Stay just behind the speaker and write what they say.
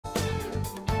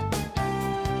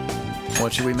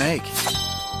What should we make?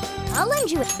 I'll lend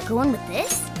you a going with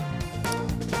this.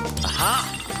 Aha!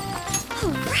 All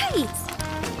right.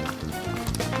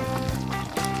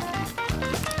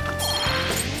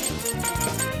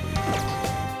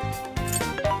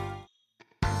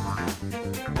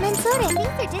 Mansoda, these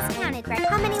are discounted, right?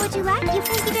 How many would you like? You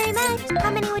thank you very much. How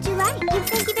many would you like? You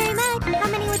thank you very much. How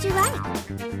many would you like?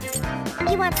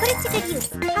 You want put it to good use.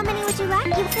 How many would you like?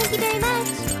 You thank you very much.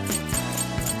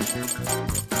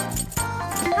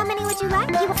 How many would you like?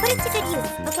 You will put it to good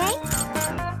use, okay?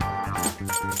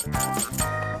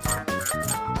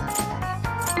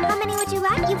 How many would you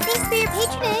like? You thanks for your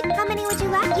patronage. How many would you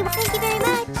like? You will thank you very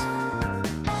much.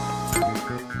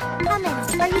 How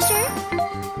many? Are you sure?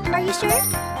 Are you sure?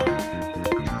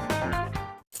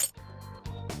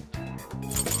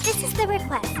 This is the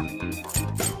request.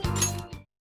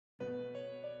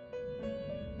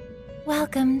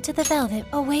 Welcome to the Velvet.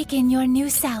 Awaken your new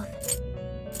self.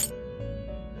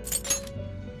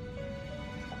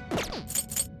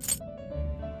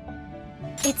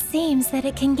 It seems that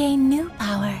it can gain new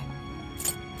power.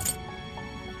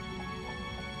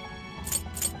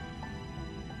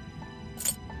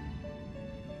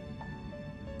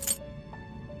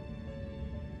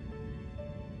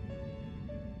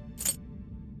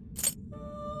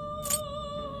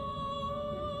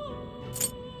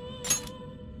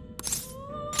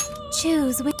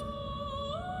 Choose which...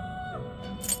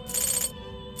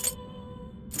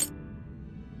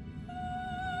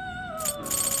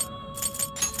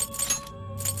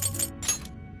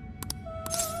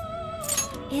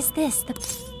 Is this the...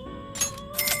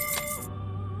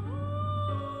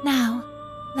 Now,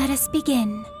 let us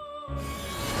begin.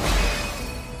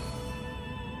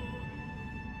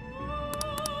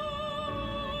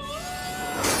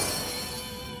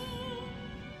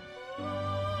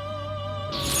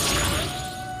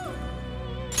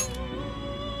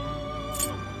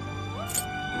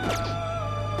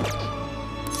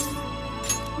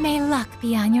 May luck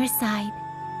be on your side.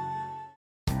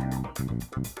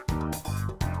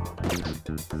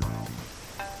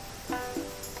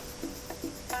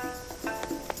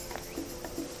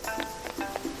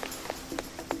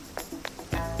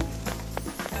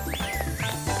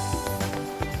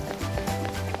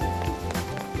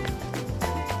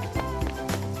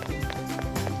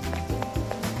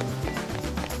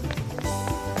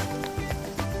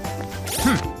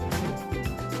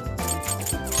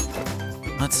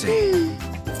 Let's see.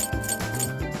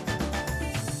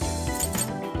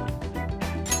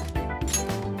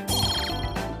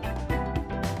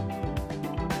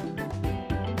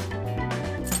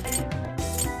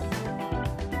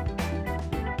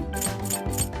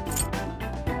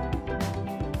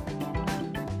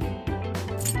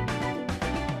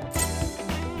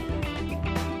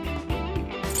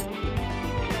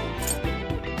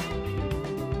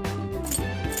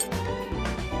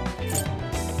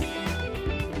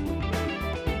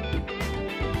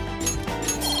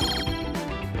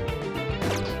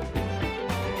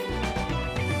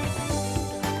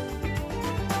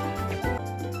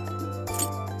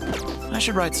 I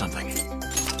should write something.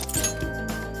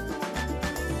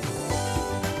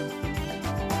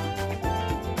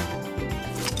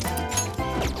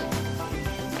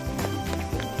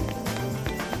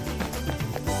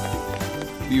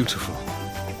 Beautiful.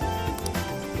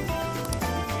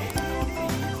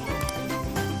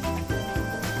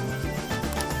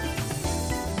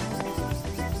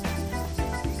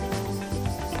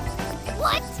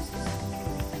 What?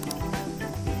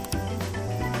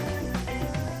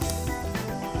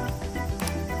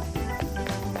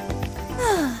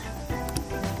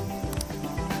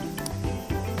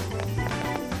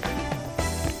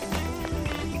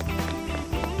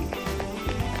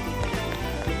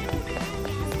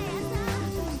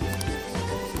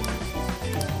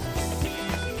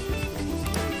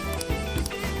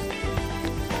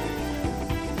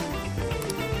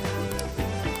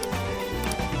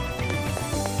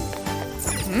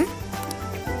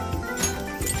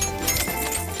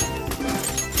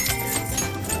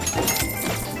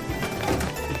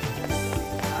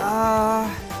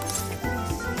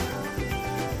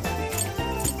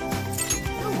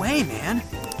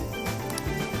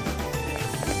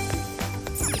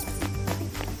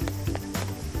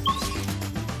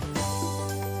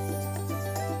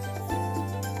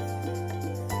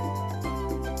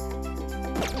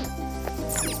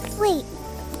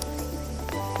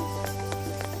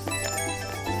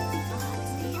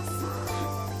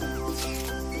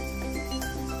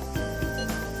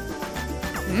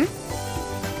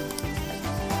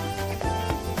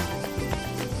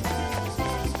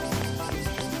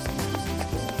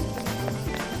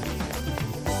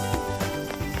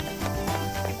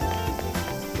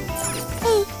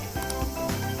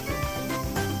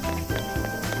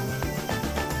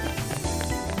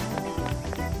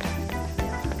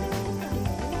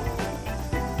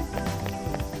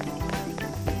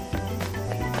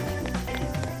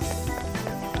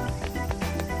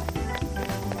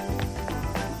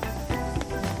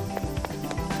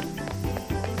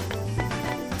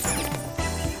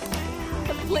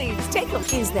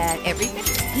 is that everything?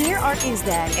 Here are is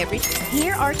that everything?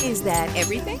 Here are is that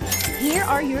everything? Here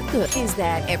are your good. Is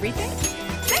that everything?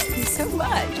 Thank you so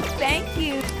much. Thank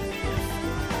you.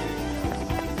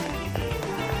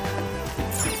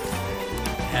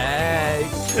 Hey,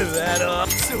 that up.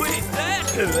 Sweet,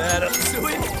 that up.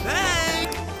 Sweet, hey.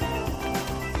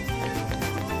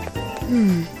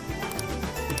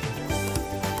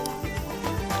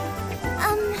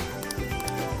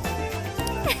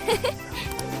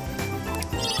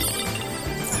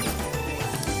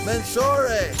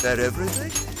 Mensore! That everything?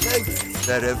 Thank you.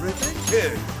 That everything?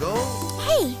 Here you go.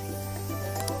 Hey!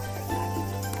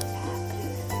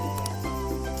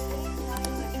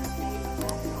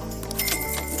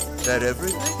 That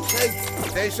everything? Thank you.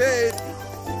 Stay safe.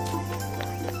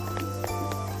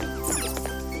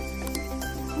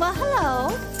 Well, hello.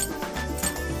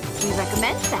 We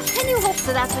recommend that. Can you hope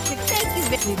so that's what you thank you?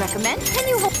 We recommend. Can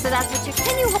you hope so that's what you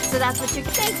can you hope so that's what you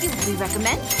thank you? We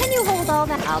recommend. Can you hold all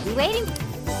that? I'll be waiting.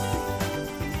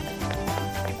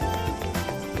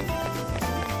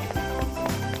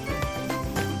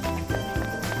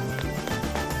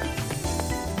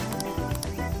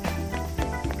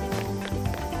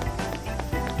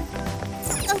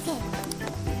 Okay.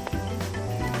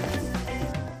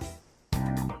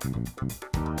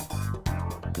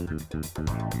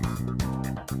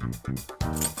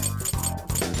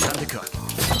 Time to cook.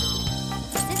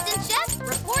 Assistant chef,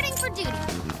 reporting for duty.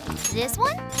 This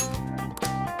one?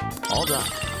 All done.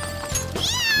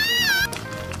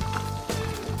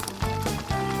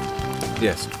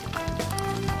 Yes.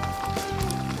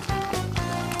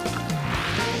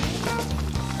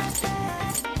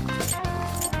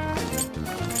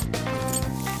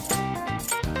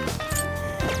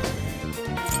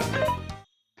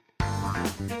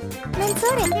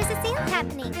 Mensore, there's a sale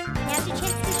happening. Now's your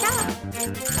chance to shop.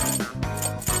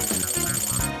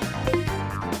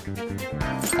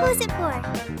 Who's it for?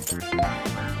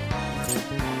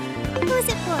 Who's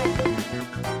it for?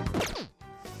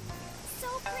 So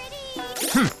pretty!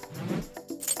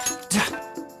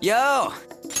 Yo!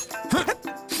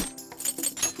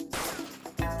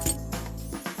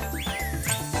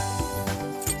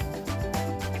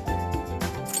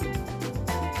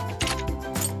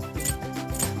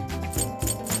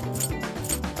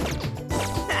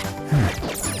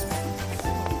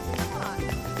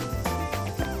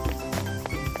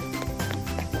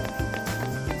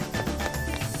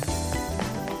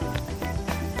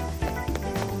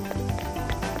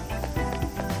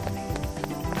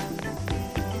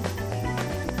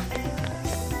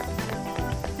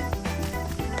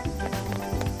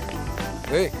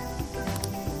 Hey,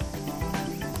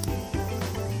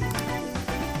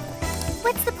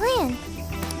 What's the plan?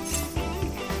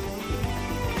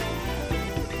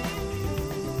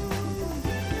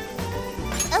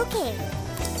 Okay.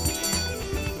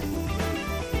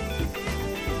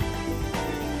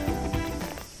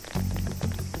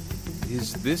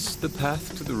 is this the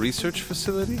path to the research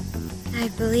facility? I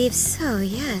believe so,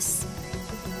 yes.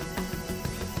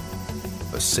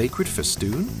 A sacred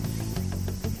festoon?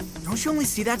 Don't you only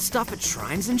see that stuff at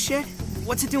shrines and shit?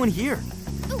 What's it doing here?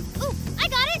 Ooh, I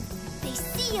got it! They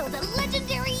sealed a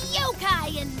legendary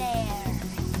yokai in there!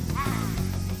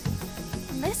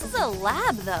 This is a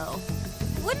lab, though.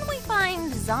 Wouldn't we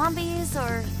find zombies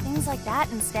or things like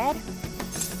that instead?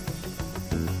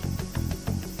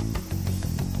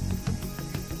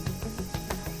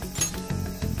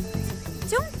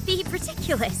 Don't be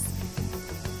ridiculous.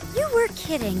 You were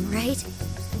kidding, right?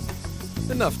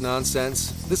 Enough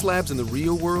nonsense. This lab's in the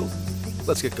real world.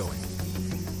 Let's get going.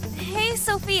 Hey,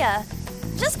 Sophia.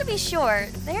 Just to be sure,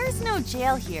 there's no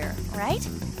jail here, right?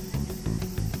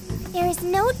 There is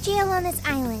no jail on this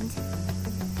island.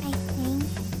 I think.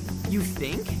 You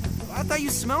think? I thought you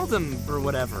smelled them or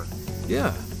whatever.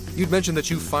 Yeah, you'd mentioned that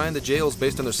you find the jails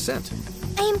based on their scent.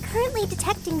 I am currently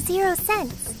detecting 0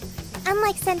 scents.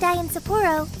 Unlike Sendai and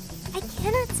Sapporo, I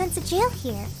cannot sense a jail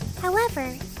here.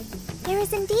 However, there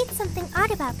is indeed something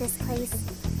odd about this place.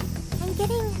 I'm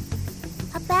getting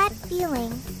a bad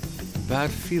feeling. Bad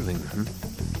feeling, huh?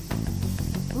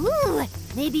 Ooh,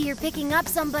 maybe you're picking up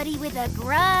somebody with a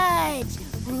grudge.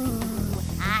 Ooh,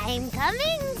 I'm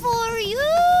coming for you!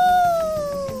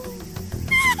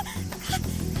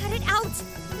 Cut it out!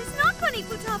 It's not funny,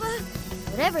 Futaba!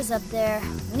 Whatever's up there,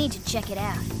 we need to check it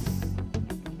out.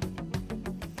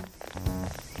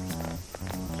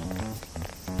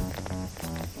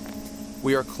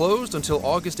 We are closed until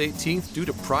August 18th due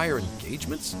to prior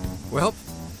engagements? Well,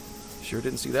 sure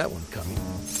didn't see that one coming.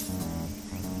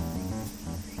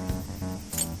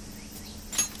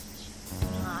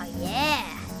 Oh yeah.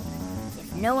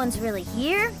 If no one's really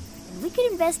here, We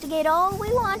could investigate all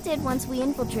we wanted once we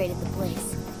infiltrated the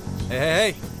place.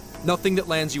 Hey, nothing that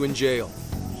lands you in jail.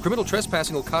 Criminal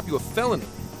trespassing will cop you a felony.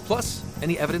 Plus,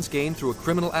 any evidence gained through a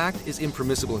criminal act is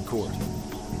impermissible in court.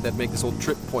 That'd make this whole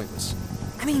trip pointless.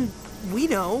 I mean, we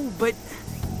know, but...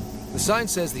 The sign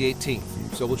says the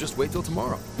 18th, so we'll just wait till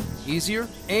tomorrow. Easier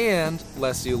and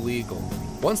less illegal.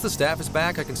 Once the staff is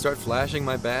back, I can start flashing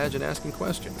my badge and asking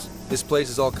questions. This place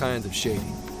is all kinds of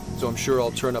shady, so I'm sure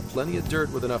I'll turn up plenty of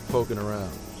dirt with enough poking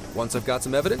around. Once I've got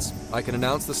some evidence, I can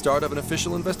announce the start of an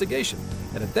official investigation,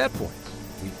 and at that point,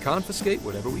 we confiscate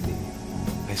whatever we need.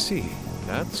 I see.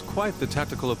 That's quite the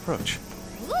tactical approach.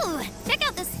 Ooh, check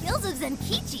out the skills of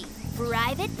Zenkichi.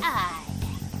 Private Eye.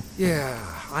 Yeah,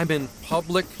 I'm in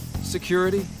public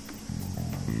security.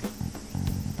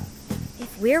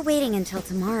 If we're waiting until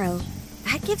tomorrow,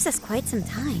 that gives us quite some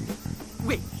time.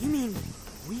 Wait, you mean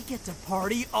we get to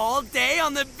party all day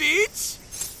on the beach?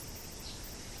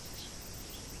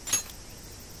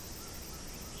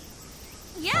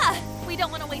 Yeah, we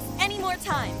don't want to waste any more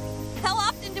time. How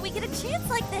often do we get a chance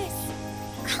like this?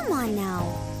 Come on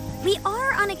now. We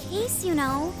are on a case, you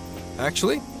know.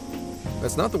 Actually,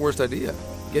 that's not the worst idea.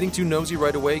 Getting too nosy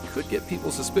right away could get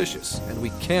people suspicious, and we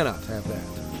cannot have that.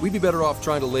 We'd be better off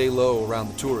trying to lay low around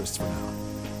the tourists for now.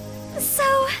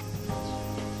 So...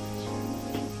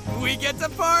 We get to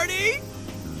party?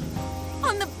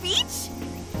 On the beach?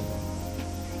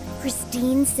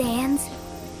 Pristine sands.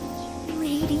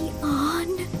 Lady on.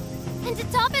 And to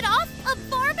top it off, a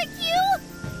barbecue?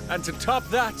 And to top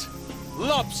that,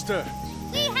 lobster!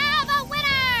 We have a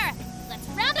winner! Let's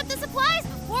round up the supplies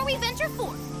before we venture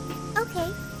forth.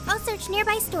 Okay, I'll search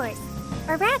nearby stores.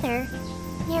 Or rather,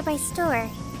 nearby store.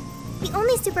 The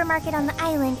only supermarket on the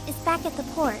island is back at the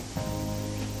port.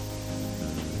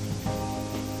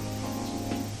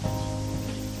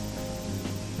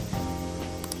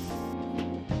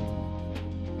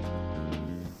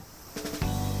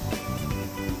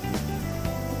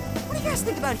 What do you guys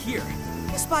think about here?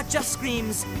 This spot just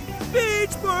screams,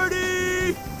 beach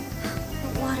party!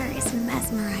 The water is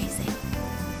mesmerizing.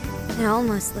 It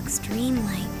almost looks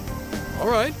dreamlike. All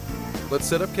right, let's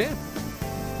set up camp.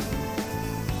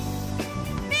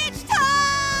 Beach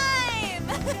time!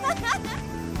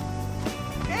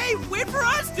 Hey, wait for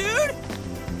us, dude!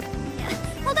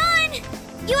 Hold on!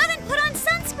 You haven't put on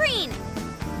sunscreen!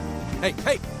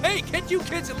 Hey, can't you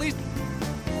kids at least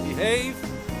behave?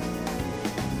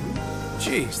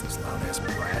 Jeez, these loud-ass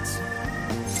brats.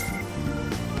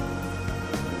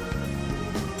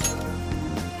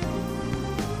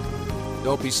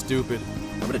 Don't be stupid.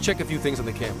 I'm gonna check a few things on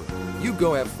the camera. You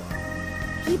go have fun.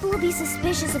 People will be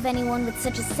suspicious of anyone with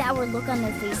such a sour look on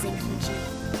their face, Zenkichi.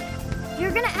 If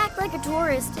you're gonna act like a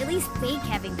tourist, at least fake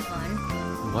having fun.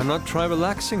 Why not try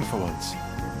relaxing for once?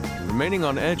 Remaining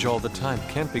on edge all the time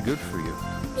can't be good for you.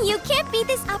 You can't beat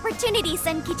this opportunity,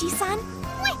 Zenkichi-san.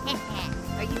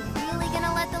 Are you really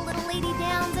gonna let the little lady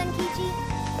down, Zenkichi?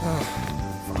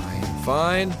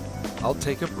 Fine. I'll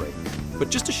take a break. But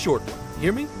just a short one.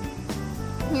 Hear me?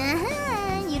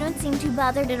 You don't seem too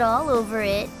bothered at all over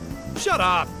it. Shut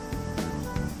up!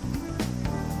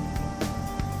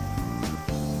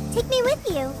 Take me with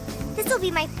you. This will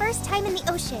be my first time in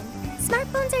the ocean.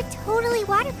 Smartphones are totally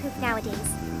waterproof nowadays.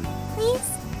 Please?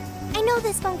 I know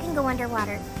this phone can go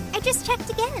underwater. I just checked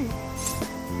again.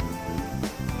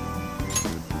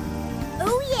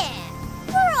 Oh yeah!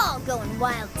 We're all going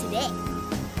wild today.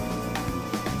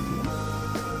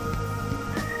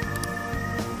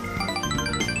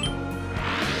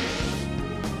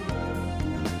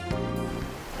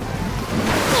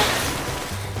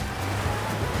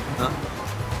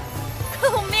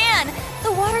 Oh man!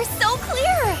 The water's so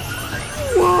clear!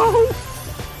 Whoa!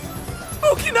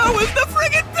 Okinawa's the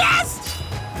friggin' best!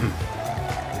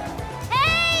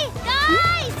 Hey!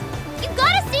 Guys! You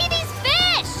gotta see these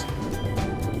fish!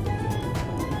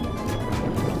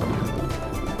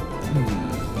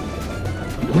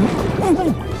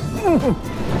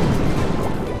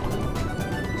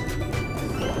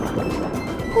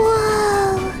 Whoa!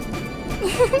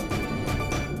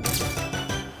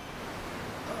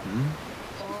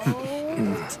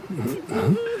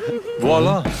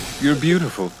 Voila! You're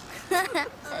beautiful.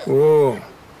 Whoa.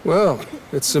 Well,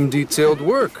 it's some detailed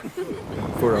work.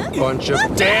 For a bunch of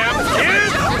damn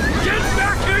kids! Get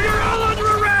back here! You're all under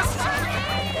arrest!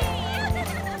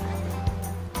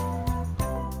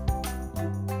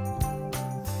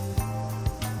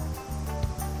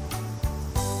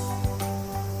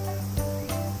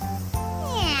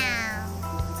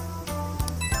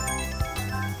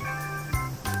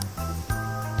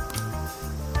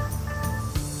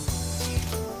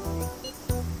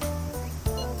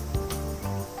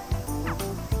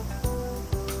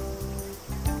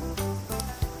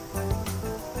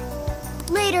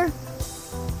 Later.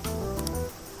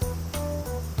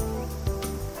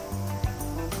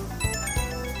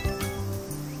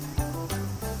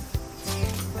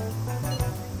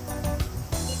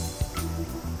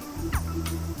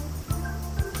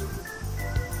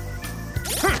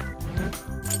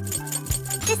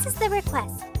 This is the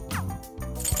request.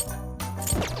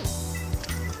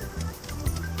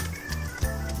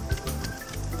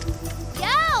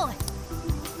 Yo!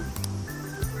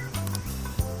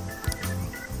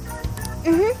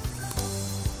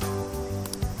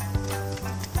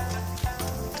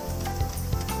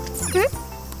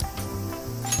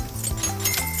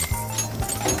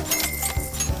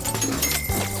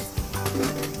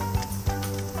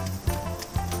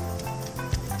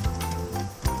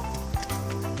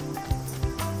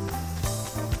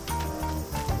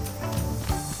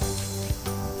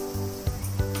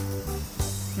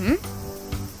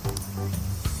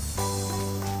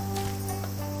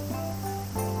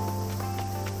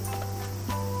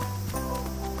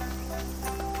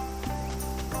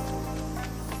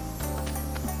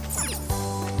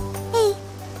 Hey,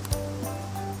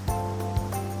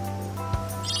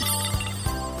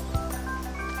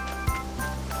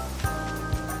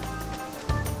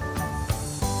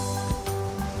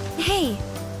 Hey,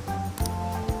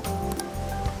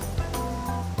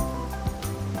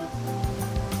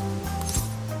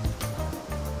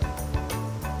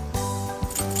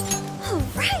 all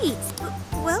right.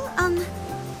 Well,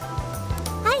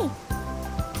 hi.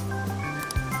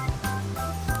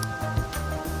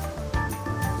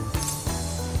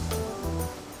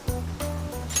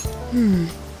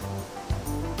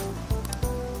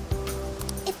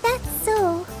 If that's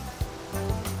so,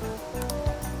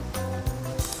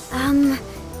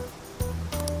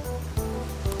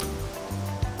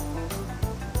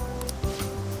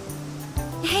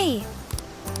 hey,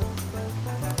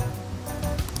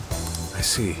 I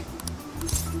see.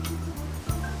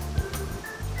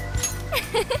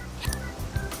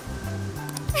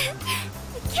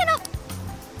 Cannot.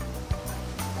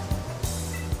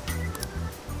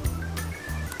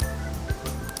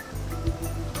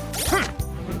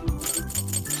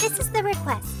 this is the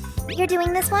request. You're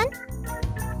doing this one?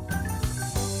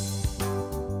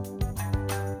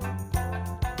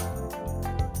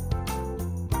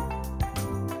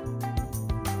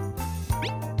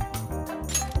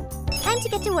 Time to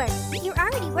get to work. You're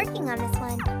already working on this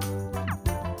one.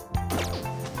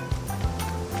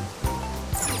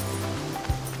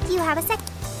 Do you have a sec?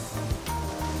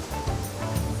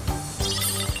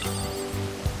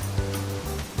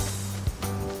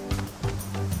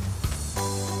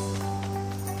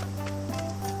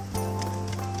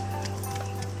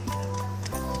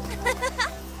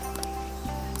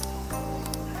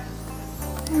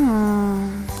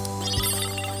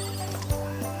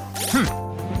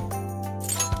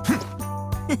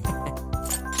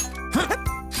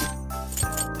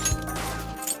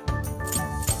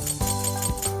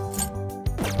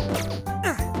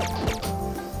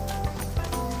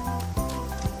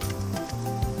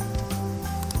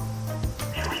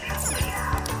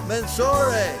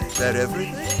 Mensore! Is that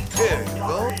everything? Here you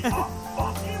go.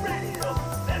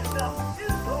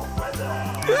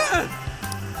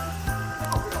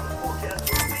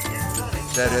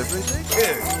 Is that everything?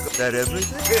 Here you go. Is that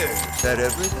everything? Here. Is that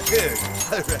everything? Here.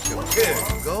 I reckon. Here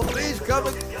you go. Please come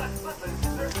and...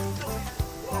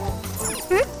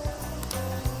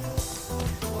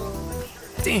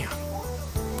 Damn.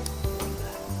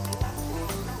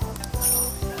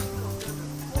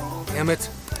 Damn it.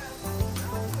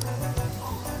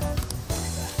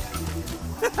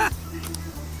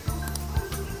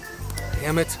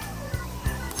 Damn it.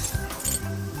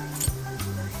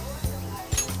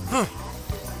 Huh.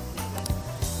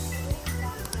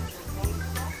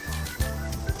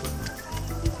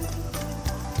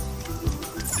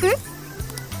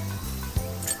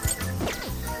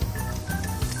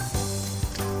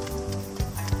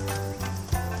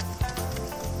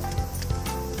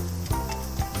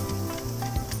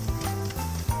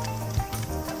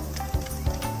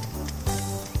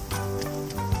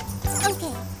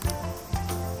 Okay.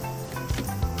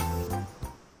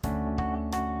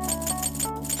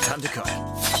 Time to cook.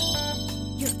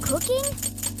 You're cooking?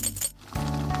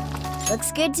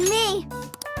 Looks good to me.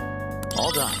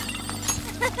 All done.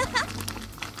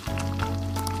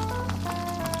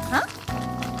 Huh?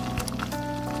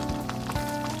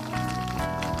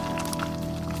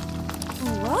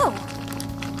 Whoa.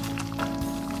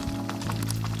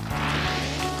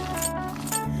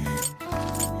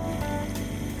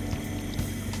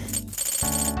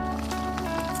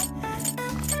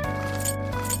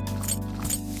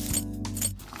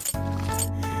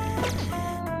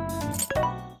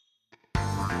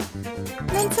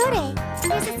 Mensore,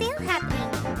 there's a sale happening.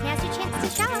 Now's your chance to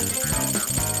shop.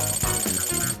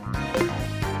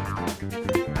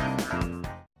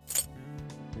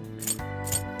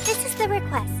 This is the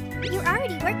request. You're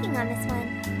already working on this one.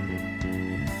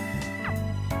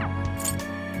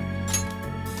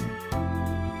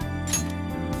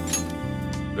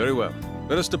 Very well.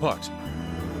 Let us depart.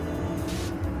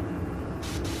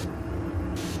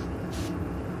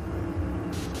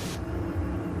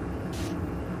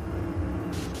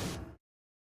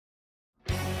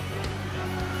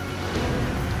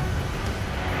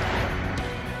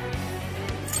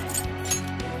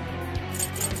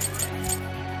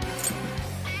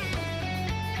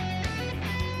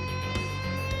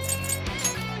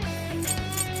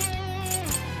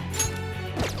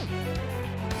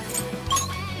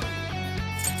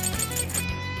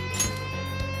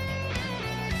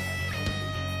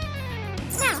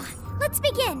 Let's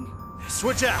begin.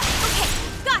 Switch out. Okay,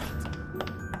 got it.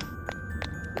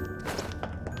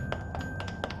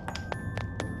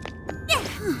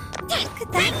 Look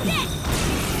at that.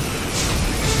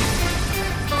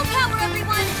 Full power,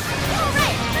 everyone! All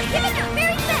right, let's give it our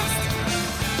very best.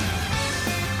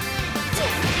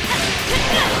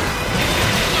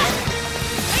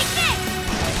 Take this.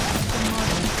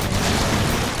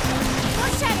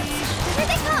 More shadows. Here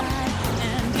they come.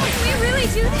 Can we really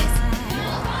do this?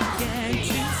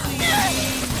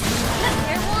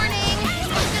 Fair warning,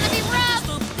 it's gonna be rough.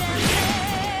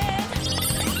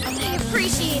 I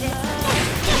appreciate it.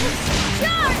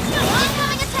 Charge!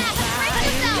 Oncoming attack! Brace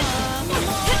yourself!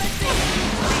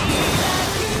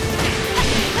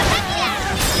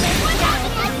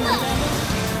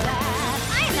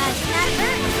 I imagine that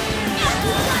hurt.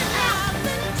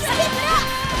 Keep it up!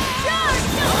 Charge!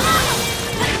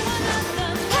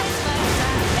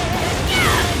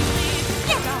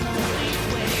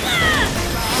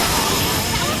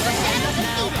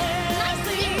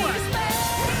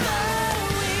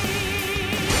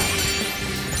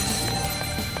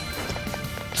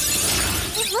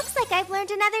 It looks like I've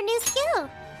learned another new skill.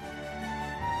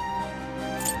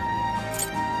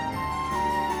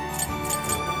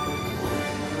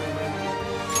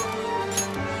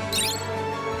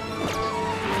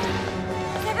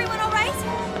 Is everyone all right?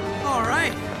 All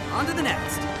right, on to the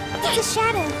next. It's a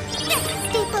shadow.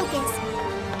 Stay focused.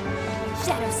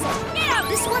 Shadow set. Yeah,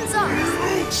 this one's ours.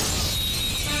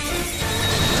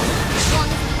 As long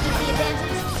as we keep the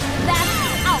advantage,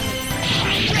 that's ours.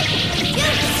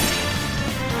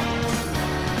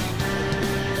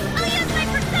 I'll use my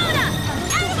persona!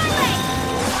 Out of my way!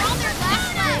 We're on their last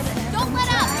nerve. Don't let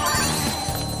up!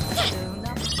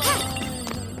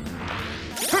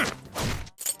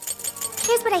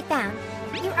 Here's what I found.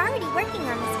 You're already working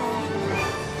on this one.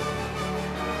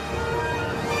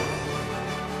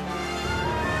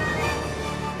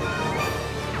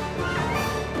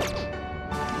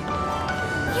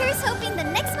 Here's hoping the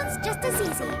next one's just as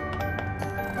easy.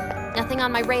 Nothing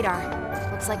on my radar.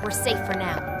 Looks like we're safe for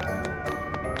now.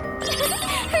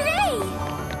 Hooray!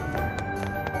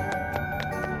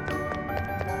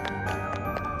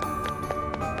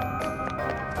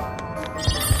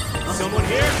 Someone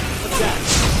here? What's that?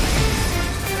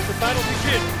 Let the battle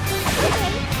begin.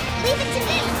 Okay, leave it to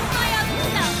me. Try out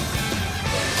yourself.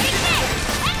 Take this!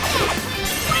 Take this!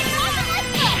 Wait,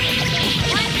 let's go!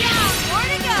 One down, more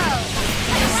to go.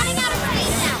 We're running out of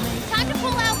space now. Time to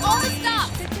pull out all the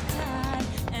stops.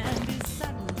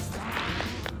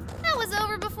 That was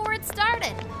over before it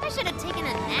started. I should have taken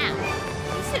a nap.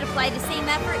 We should apply the same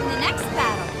effort in the next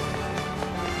battle.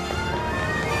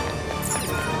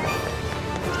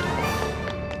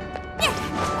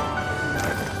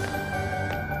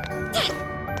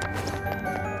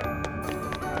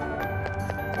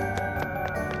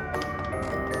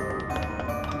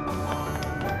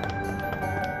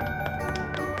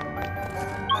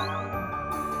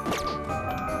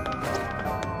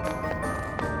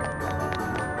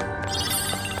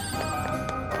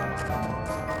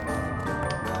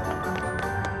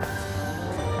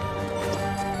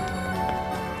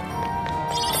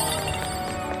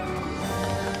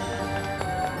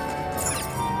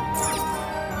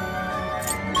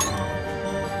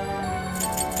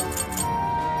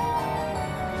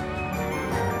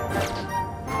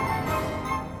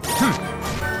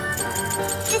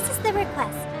 This is the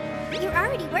request. You're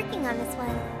already working on this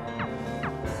one.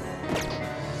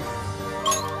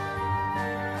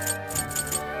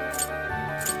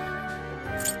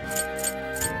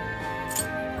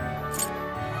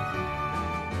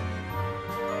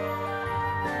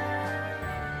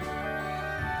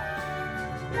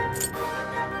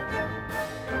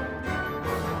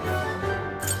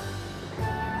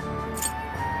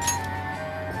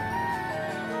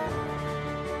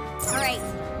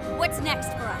 What's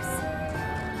next for us?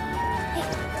 Hey,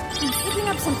 I'm picking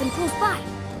up something close by.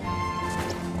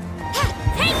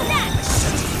 Take that!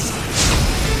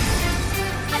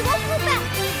 I won't move back.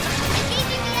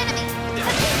 Engaging the enemy.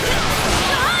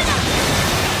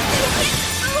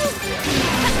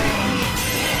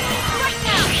 Right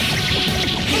now!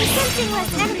 I'm sensing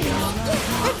less enemies.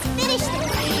 Let's finish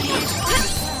this.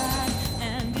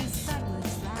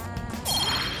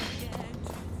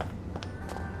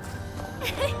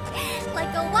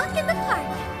 Like a walk in the park.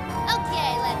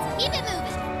 Okay, let's keep it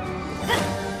moving.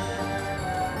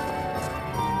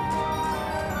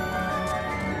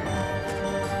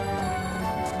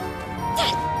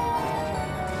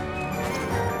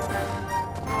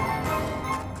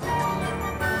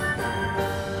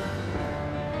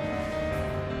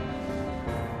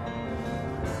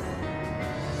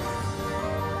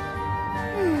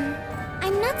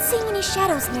 I'm not seeing any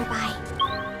shadows nearby.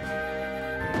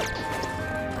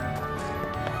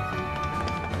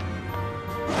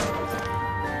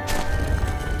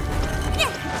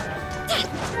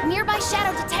 Nearby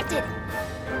shadow detected.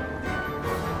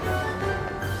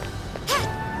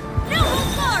 No hold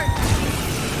forward!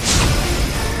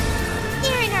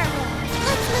 They're in our way.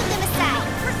 Let's move them aside.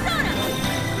 Persona!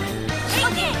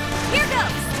 Okay, here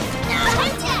goes!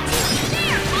 Behind that!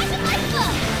 There! Back in my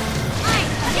foot! I'm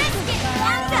just getting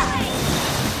warmed up!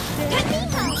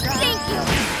 Thank you!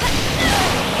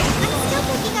 I'm still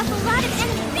picking up a lot of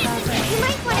enemies. You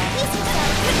might want to pace yourself.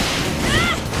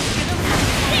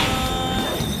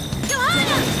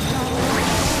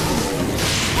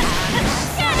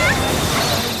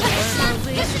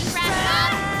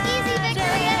 Easy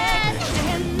victory ahead!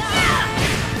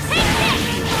 Take this!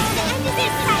 The end is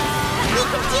in sight! We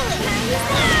can do it!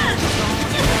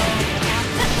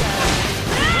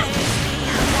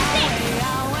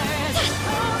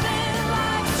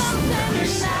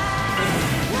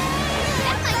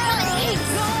 That's my color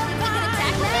ace!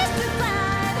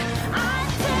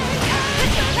 We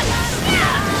can attack that?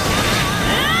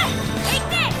 Take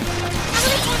this!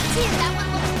 I'll attack too! That one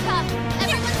looks tough.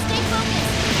 Everyone stay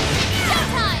focused.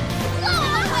 Showtime! Blow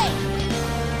them away!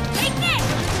 Take this!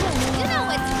 You know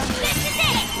it! This is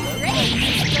it! Ready?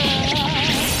 Just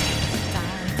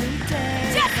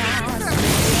get through!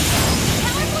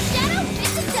 Powerful shadow,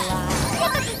 it's a done!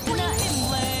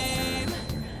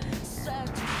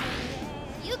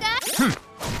 You got it?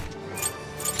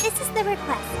 This is the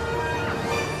request.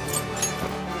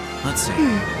 Let's see.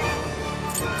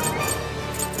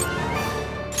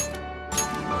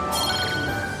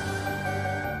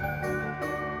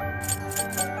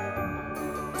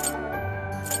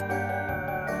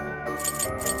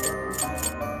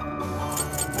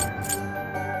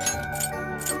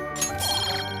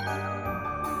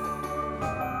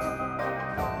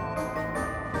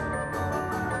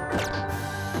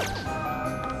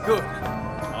 Good.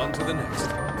 On to the next.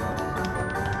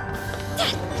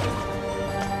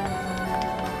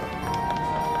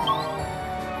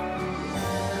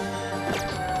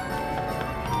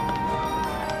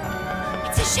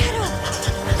 It's a shadow!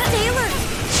 Stay alert!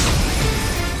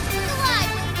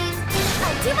 Alive, ladies!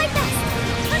 I'll do my best!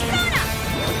 Persona!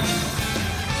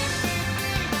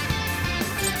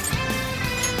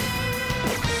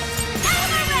 Out of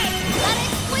my way! Gotta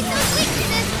exploit those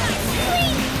weaknesses!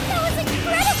 Sweet! That was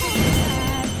incredible!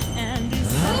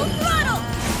 Full throttle!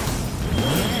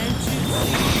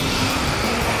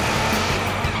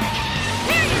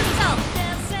 Prepare yourself!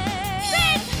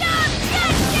 Phantom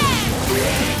Justice!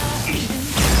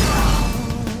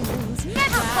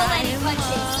 Never pull any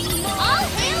punches! All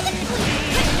hail the queen!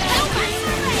 No one!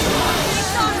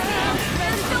 Exhausted!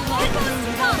 There's no more foes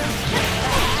to come!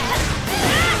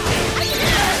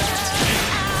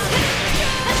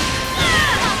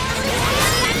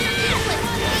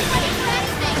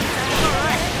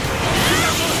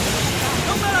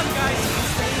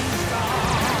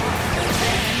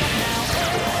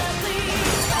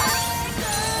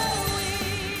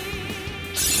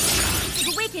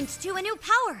 You've awakened to a new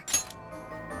power!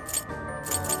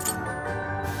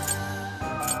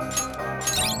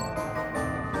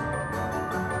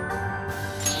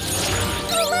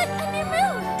 Oh look! A new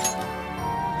moon!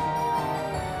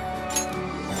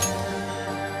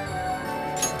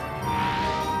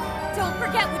 Don't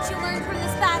forget what you learned from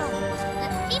this battle!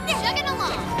 Let's keep chugging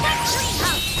along!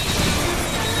 Out!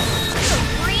 You'll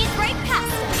breeze right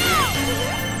past us!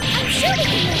 I'm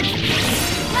shooting you!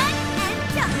 Done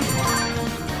and done!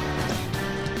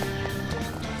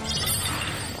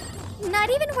 Not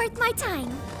even worth my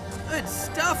time. Good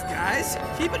stuff, guys.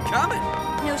 Keep it coming.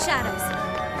 No shadows.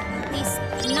 At least,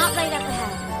 not right up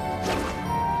ahead.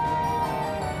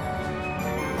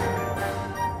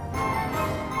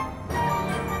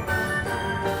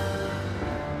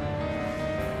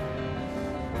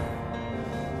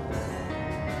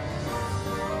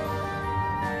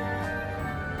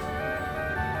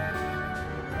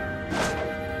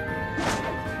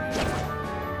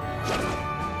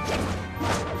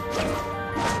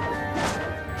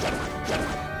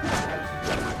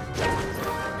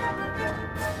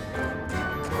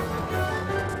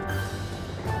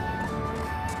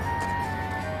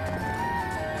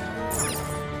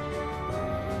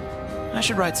 I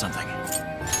should write something.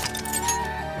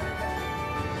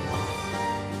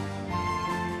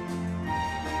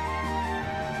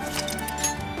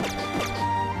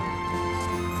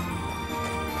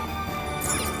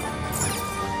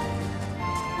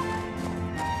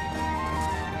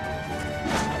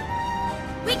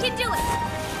 We can do it!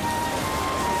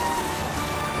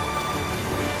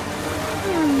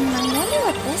 I wonder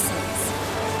what this is.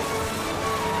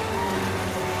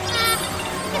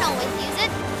 You can always use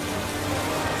it.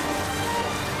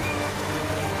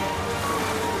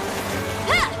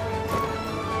 Ha!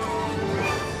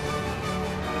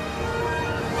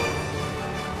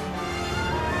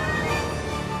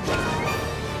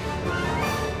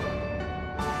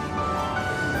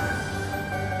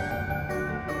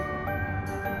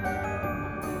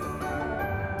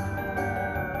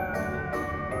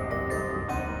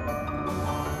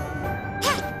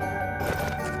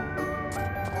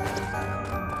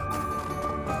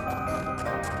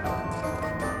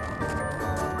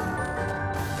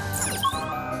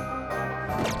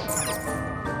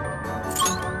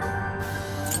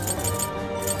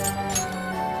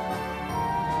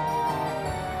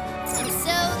 And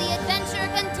so the adventure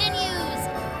continues.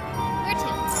 Where to?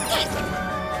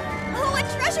 Oh, a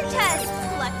treasure chest!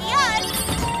 Lucky us!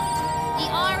 The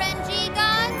RNG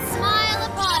gods smile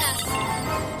upon us.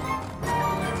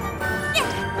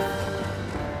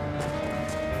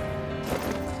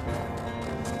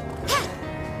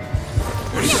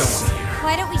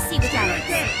 Why don't we see what's out of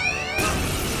this?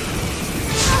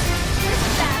 This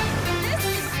is bad. This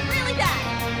is really bad.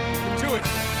 Do it!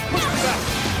 Push me back!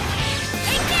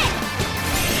 Take it!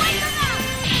 Wipe them out!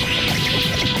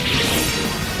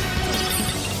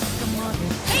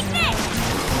 Take it!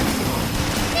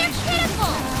 They're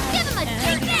pitiful! Give them a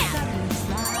take it!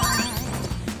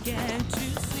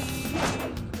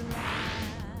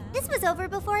 This was over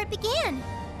before it began.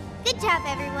 Good job,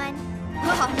 everyone.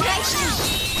 Oh, nice job!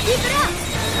 Keep it up!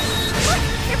 Look,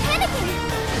 they're panicking!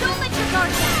 Don't let your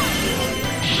guard down!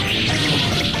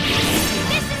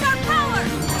 This is our power!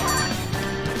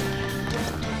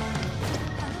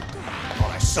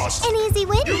 An easy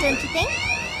win, don't you think?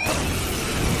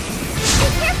 Be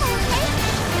careful, okay?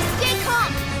 Stay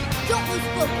calm! Don't lose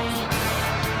focus!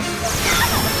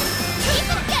 Keep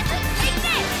it together! Take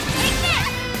this! Take this!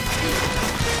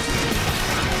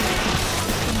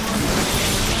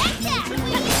 Take that!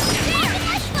 There!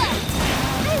 Excellent!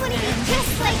 I want to be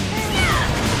just like her.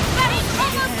 That was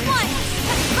almost one!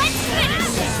 Let's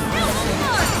finish it! No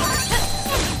more!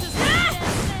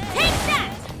 Take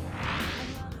that!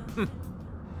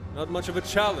 Not much of a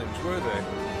challenge, were they?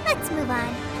 Let's move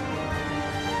on.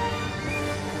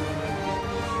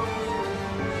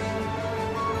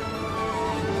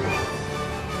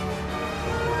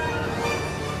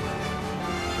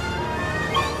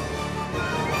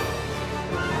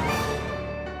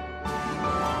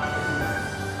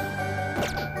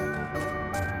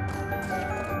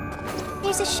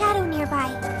 There's a shadow nearby.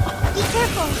 Be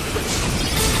careful.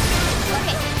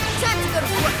 Okay, time to go to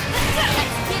work.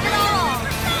 Let's give it all!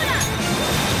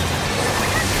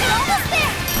 We're almost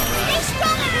there! Stay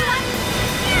strong, everyone!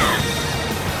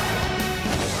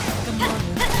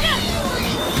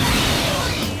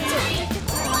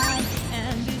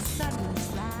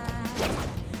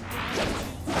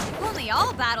 If only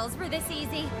all battles were this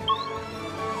easy.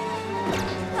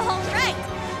 All right,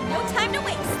 no time to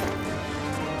waste.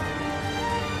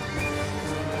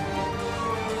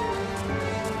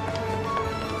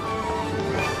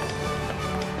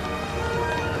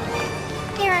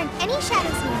 There aren't any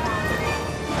shadows nearby.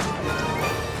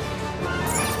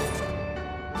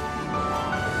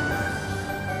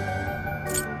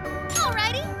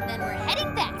 Alrighty, then we're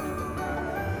heading back.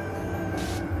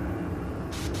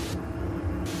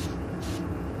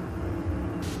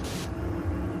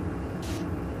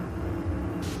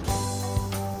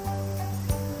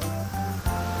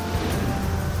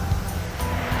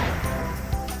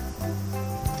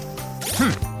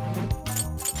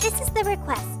 This is the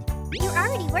request. You're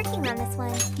already working on this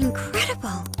one.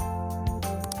 Incredible.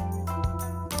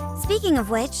 Speaking of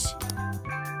which,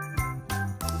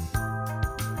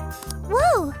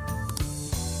 Whoa!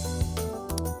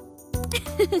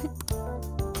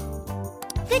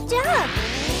 Good job!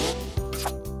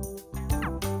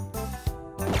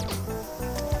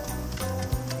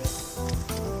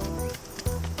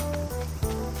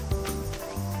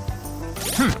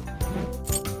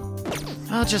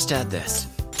 I'll just add this.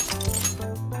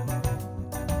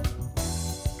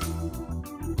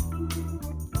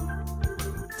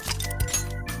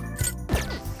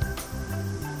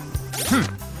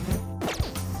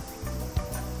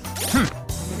 Hmm.